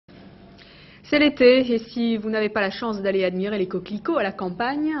C'est l'été et si vous n'avez pas la chance d'aller admirer les coquelicots à la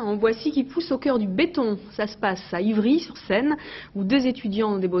campagne, en voici qui poussent au cœur du béton. Ça se passe à Ivry, sur-Seine, où deux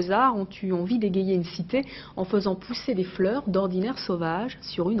étudiants des Beaux-Arts ont eu envie d'égayer une cité en faisant pousser des fleurs d'ordinaire sauvage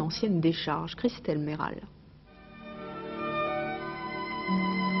sur une ancienne décharge. Christelle Méral.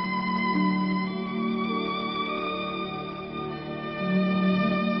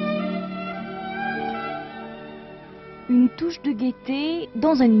 Une touche de gaieté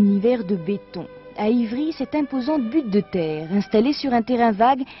dans un univers de béton. À Ivry, cette imposante butte de terre, installée sur un terrain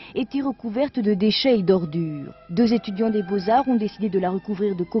vague, était recouverte de déchets et d'ordures. Deux étudiants des Beaux-Arts ont décidé de la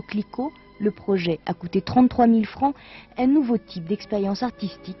recouvrir de coquelicots. Le projet a coûté 33 000 francs, un nouveau type d'expérience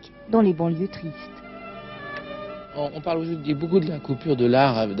artistique dans les banlieues tristes. On parle aujourd'hui beaucoup de la coupure de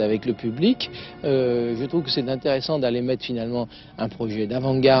l'art avec le public. Je trouve que c'est intéressant d'aller mettre finalement un projet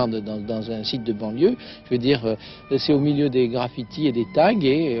d'avant-garde dans un site de banlieue. Je veux dire, c'est au milieu des graffitis et des tags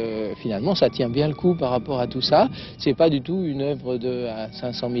et finalement ça tient bien le coup par rapport à tout ça. C'est pas du tout une œuvre à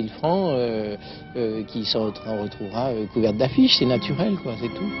 500 000 francs qui s'en retrouvera couverte d'affiches. C'est naturel, quoi,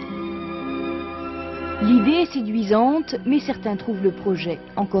 c'est tout. L'idée est séduisante, mais certains trouvent le projet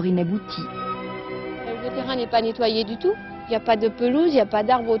encore inabouti. Le terrain n'est pas nettoyé du tout, il n'y a pas de pelouse, il n'y a pas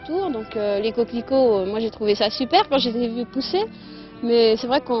d'arbres autour, donc les coquelicots, moi j'ai trouvé ça super quand je les ai vus pousser, mais c'est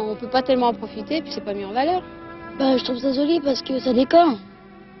vrai qu'on ne peut pas tellement en profiter et puis c'est pas mis en valeur. Je trouve ça joli parce que ça décore.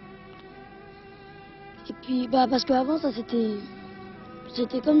 Et puis parce qu'avant ça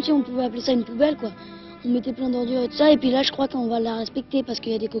c'était comme si on pouvait appeler ça une poubelle quoi. On mettait plein d'ordures et tout ça et puis là je crois qu'on va la respecter parce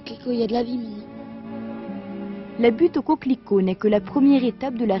qu'il y a des coquelicots, il y a de la vie maintenant. La butte aux coquelicots n'est que la première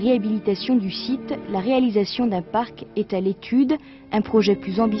étape de la réhabilitation du site. La réalisation d'un parc est à l'étude, un projet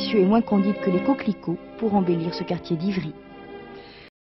plus ambitieux et moins candide que les coquelicots pour embellir ce quartier d'Ivry.